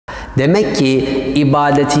Demek ki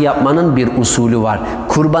ibadeti yapmanın bir usulü var.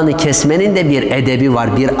 Kurbanı kesmenin de bir edebi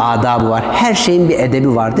var, bir adabı var. Her şeyin bir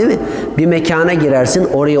edebi var, değil mi? Bir mekana girersin,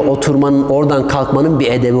 oraya oturmanın, oradan kalkmanın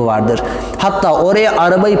bir edebi vardır. Hatta oraya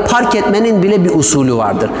arabayı park etmenin bile bir usulü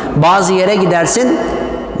vardır. Bazı yere gidersin,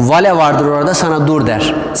 vale vardır orada, sana dur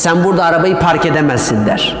der. Sen burada arabayı park edemezsin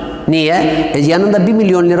der. Niye? Yanında 1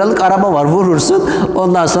 milyon liralık araba var, vurursun,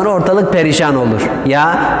 ondan sonra ortalık perişan olur.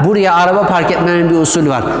 Ya buraya araba park etmenin bir usulü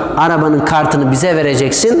var. Arabanın kartını bize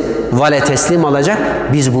vereceksin, vale teslim alacak,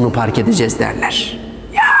 biz bunu park edeceğiz derler.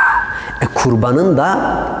 Ya kurbanın da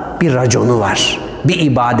bir raconu var. Bir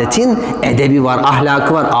ibadetin edebi var,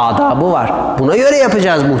 ahlakı var, adabı var. Buna göre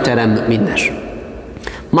yapacağız muhterem müminler.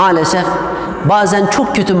 Maalesef bazen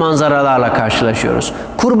çok kötü manzaralarla karşılaşıyoruz.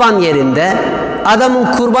 Kurban yerinde adamın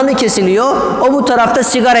kurbanı kesiliyor, o bu tarafta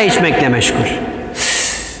sigara içmekle meşgul.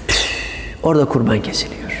 Orada kurban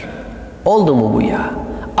kesiliyor. Oldu mu bu ya?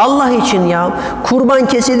 Allah için ya, kurban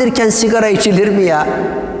kesilirken sigara içilir mi ya?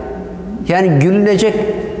 Yani gülünecek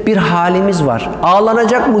bir halimiz var.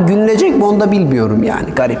 Ağlanacak mı, gülünecek mi onu da bilmiyorum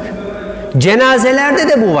yani, garip. Cenazelerde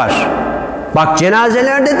de bu var. Bak,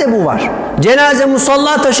 cenazelerde de bu var. Cenaze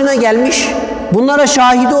musalla taşına gelmiş. Bunlara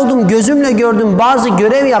şahit oldum, gözümle gördüm. Bazı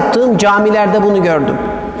görev yaptığım camilerde bunu gördüm.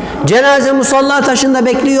 Cenaze musalla taşında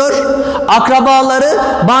bekliyor. Akrabaları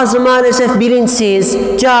bazı maalesef bilinçsiz,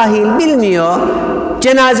 cahil, bilmiyor.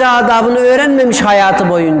 Cenaze adabını öğrenmemiş hayatı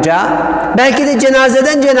boyunca. Belki de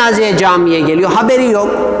cenazeden cenazeye camiye geliyor. Haberi yok.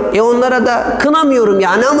 Onlara da kınamıyorum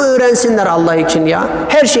yani, ama öğrensinler Allah için ya.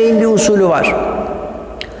 Her şeyin bir usulü var.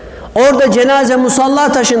 Orada cenaze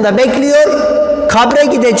musalla taşında bekliyor. Kabre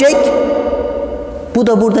gidecek. Bu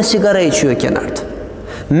da burada sigara içiyor kenarda.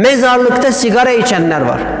 Mezarlıkta sigara içenler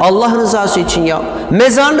var. Allah rızası için ya.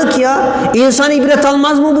 Mezarlık ya. İnsan ibret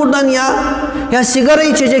almaz mı buradan ya? Ya sigara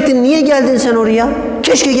içecektin, niye geldin sen oraya?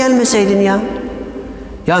 Keşke gelmeseydin ya.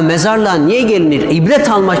 Ya mezarlığa niye gelinir? İbret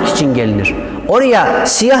almak için gelinir. Oraya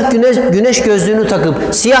siyah güneş gözlüğünü takıp,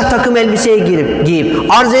 siyah takım elbiseyi giyip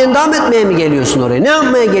arz-ı endam etmeye mi geliyorsun oraya? Ne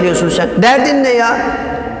yapmaya geliyorsun sen? Derdin ne ya?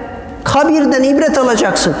 Kabirden ibret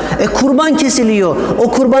alacaksın. Kurban kesiliyor.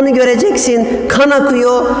 O kurbanı göreceksin. Kan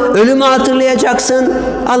akıyor. Ölümü hatırlayacaksın.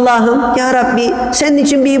 Allah'ım, ya Rabbi, senin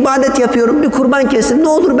için bir ibadet yapıyorum. Bir kurban kesin. Ne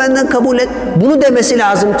olur benden kabul et. Bunu demesi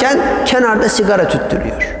lazımken kenarda sigara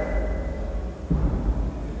tüttürüyor.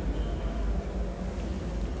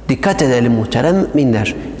 Dikkat edelim muhterem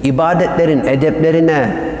müminler. İbadetlerin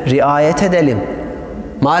edeplerine riayet edelim.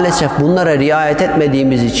 Maalesef bunlara riayet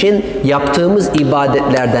etmediğimiz için yaptığımız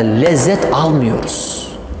ibadetlerden lezzet almıyoruz.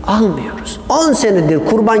 Almıyoruz. 10 senedir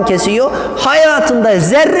kurban kesiyor, hayatında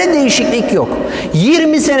zerre değişiklik yok.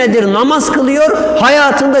 20 senedir namaz kılıyor,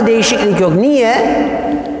 hayatında değişiklik yok. Niye?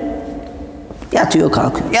 Yatıyor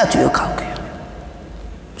kalkıyor, yatıyor kalkıyor.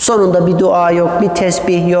 Sonunda bir dua yok, bir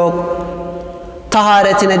tesbih yok.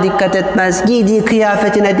 Taharetine dikkat etmez, giydiği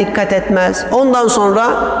kıyafetine dikkat etmez. Ondan sonra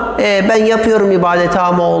ben yapıyorum ibadeti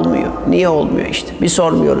ama olmuyor. Niye olmuyor işte? Bir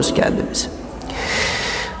sormuyoruz kendimize.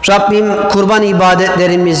 Rabbim kurban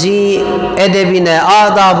ibadetlerimizi edebine,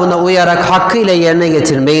 adabına uyarak hakkıyla yerine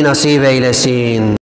getirmeyi nasip eylesin.